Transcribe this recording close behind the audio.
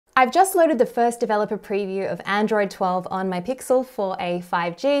I've just loaded the first developer preview of Android 12 on my Pixel for a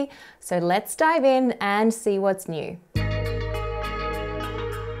 5G, so let's dive in and see what's new.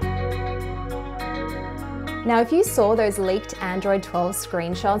 Now, if you saw those leaked Android 12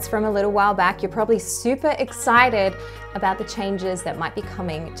 screenshots from a little while back, you're probably super excited about the changes that might be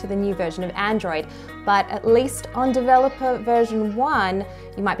coming to the new version of Android. But at least on developer version 1,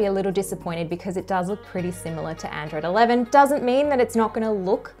 you might be a little disappointed because it does look pretty similar to Android 11. Doesn't mean that it's not going to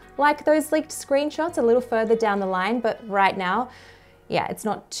look like those leaked screenshots a little further down the line, but right now, yeah, it's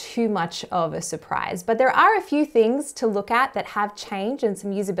not too much of a surprise. But there are a few things to look at that have changed, and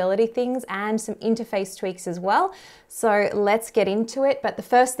some usability things and some interface tweaks as well. So let's get into it. But the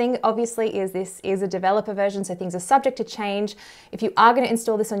first thing obviously is this is a developer version, so things are subject to change. If you are going to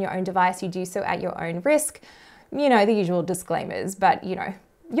install this on your own device, you do so at your own risk. You know, the usual disclaimers, but you know,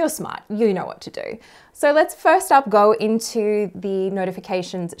 you're smart, you know what to do. So let's first up go into the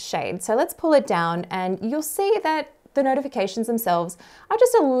notifications shade. So let's pull it down and you'll see that the notifications themselves are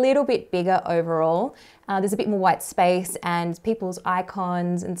just a little bit bigger overall. There's a bit more white space and people's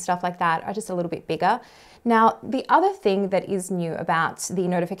icons and stuff like that are just a little bit bigger. Now, the other thing that is new about the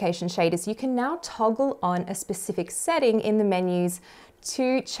notification shade is you can now toggle on a specific setting in the menus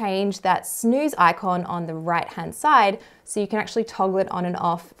to change that snooze icon on the right-hand side. So you can actually toggle it on and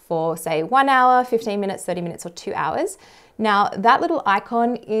off for say 1 hour, 15 minutes, 30 minutes, or 2 hours. Now, that little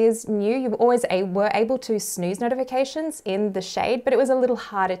icon is new. You always were able to snooze notifications in the shade, but it was a little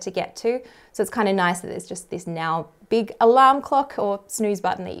harder to get to. So it's kind of nice that there's just this now big alarm clock or snooze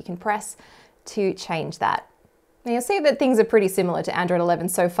button that you can press to change that. Now you'll see that things are pretty similar to Android 11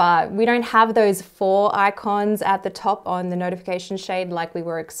 so far. We don't have those 4 icons at the top on the notification shade like we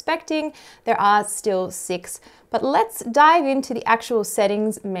were expecting. There are still 6. But let's dive into the actual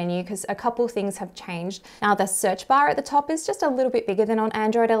settings menu because a couple things have changed. Now the search bar at the top is just a little bit bigger than on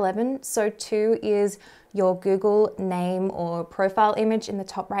Android 11. So too is your Google name or profile image in the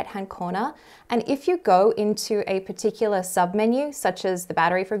top right-hand corner. And if you go into a particular submenu, such as the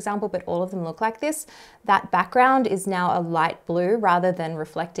battery, for example, but all of them look like this, that background is now a light blue rather than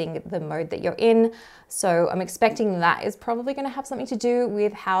reflecting the mode that you're in. So I'm expecting that is probably going to have something to do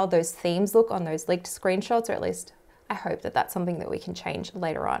with how those themes look on those leaked screenshots, or at least I hope that that's something that we can change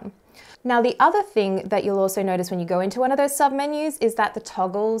later on. Now, the other thing that you'll also notice when you go into one of those submenus is that the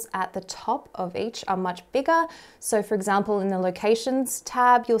toggles at the top of each are much bigger. So for example, in the locations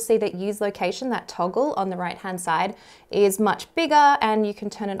tab, you'll see that use location, that toggle on the right-hand side is much bigger and you can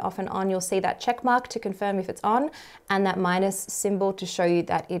turn it off and on. You'll see that check mark to confirm if it's on and that minus symbol to show you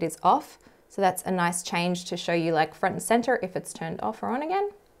that it is off. So that's a nice change to show you like front and center if it's turned off or on again.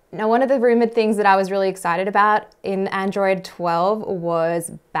 Now, one of the rumored things that I was really excited about in Android 12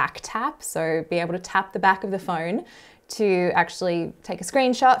 was back tap. So be able to tap the back of the phone to actually take a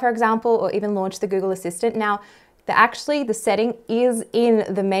screenshot, for example, or even launch the Google Assistant. Now, the setting is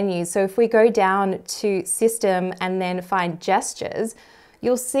in the menu. So if we go down to System and then find Gestures,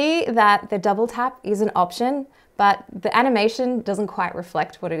 you'll see that the double tap is an option, but the animation doesn't quite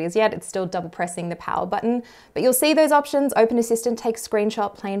reflect what it is yet. It's still double pressing the power button, but you'll see those options: Open Assistant, Take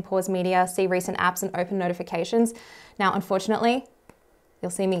Screenshot, Play and Pause Media, See Recent Apps, and Open Notifications. Now, unfortunately, you'll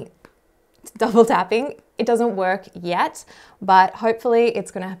see me double tapping. It doesn't work yet, but hopefully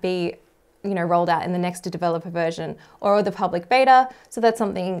it's gonna be rolled out in the next developer version or the public beta. So that's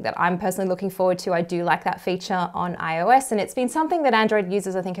something that I'm personally looking forward to. I do like that feature on iOS, and it's been something that Android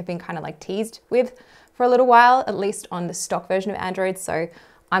users I think have been kind of like teased with for a little while, at least on the stock version of Android. So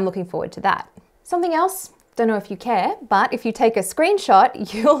I'm looking forward to that. Something else, don't know if you care, but if you take a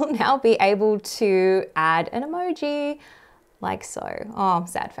screenshot, you'll now be able to add an emoji like so. Oh,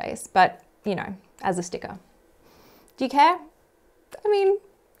 sad face, but as a sticker. Do you care? I mean,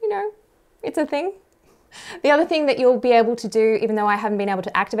 it's a thing. The other thing that you'll be able to do, even though I haven't been able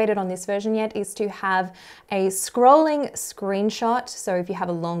to activate it on this version yet, is to have a scrolling screenshot. So if you have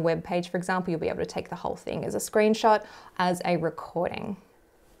a long web page, for example, you'll be able to take the whole thing as a screenshot, as a recording.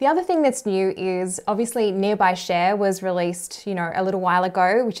 The other thing that's new is obviously Nearby Share was released, a little while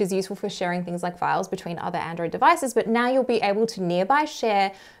ago, which is useful for sharing things like files between other Android devices, but now you'll be able to nearby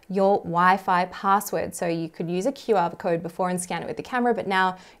share your Wi-Fi password. So you could use a QR code before and scan it with the camera, but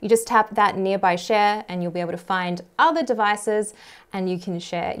now you just tap that Nearby Share and you'll be able to find other devices and you can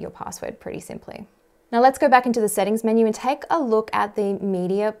share your password pretty simply. Now let's go back into the settings menu and take a look at the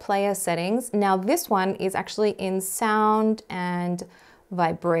media player settings. Now this one is actually in sound and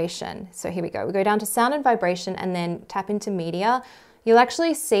vibration. So here we go. We go down to sound and vibration and then tap into media. you'll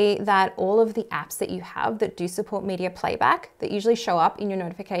actually see that all of the apps that you have that do support media playback that usually show up in your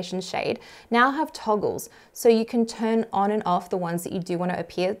notification shade now have toggles, so you can turn on and off the ones that you do want to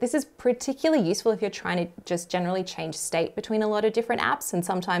appear. This is particularly useful if you're trying to just generally change state between a lot of different apps, and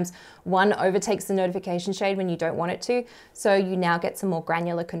sometimes one overtakes the notification shade when you don't want it to, so you now get some more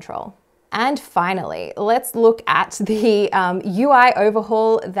granular control. And finally, let's look at the UI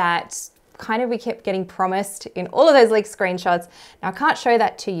overhaul that kind of we kept getting promised in all of those leaked screenshots. Now I can't show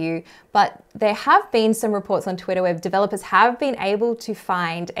that to you, but there have been some reports on Twitter where developers have been able to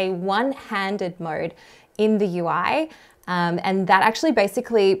find a one-handed mode in the UI. And that actually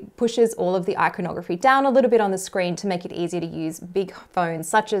basically pushes all of the iconography down a little bit on the screen to make it easier to use big phones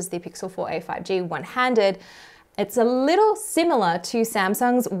such as the Pixel 4a 5G one-handed. It's a little similar to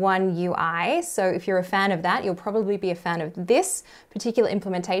Samsung's One UI, so if you're a fan of that, you'll probably be a fan of this particular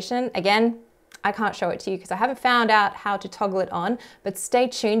implementation. Again, I can't show it to you because I haven't found out how to toggle it on, but stay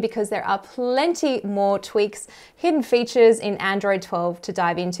tuned because there are plenty more tweaks, hidden features in Android 12 to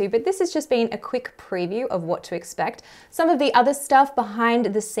dive into, but this has just been a quick preview of what to expect. Some of the other stuff behind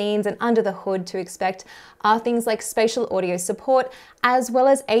the scenes and under the hood to expect are things like spatial audio support, as well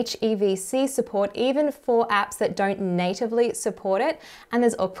as HEVC support, even for apps that don't natively support it. And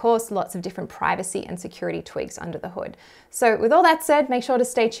there's of course lots of different privacy and security tweaks under the hood. So with all that said, make sure to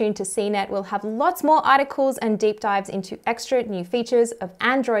stay tuned to CNET. We'll have lots more articles and deep dives into extra new features of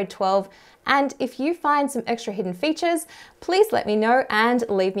Android 12. And if you find some extra hidden features, please let me know and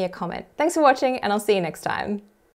leave me a comment. Thanks for watching, and I'll see you next time.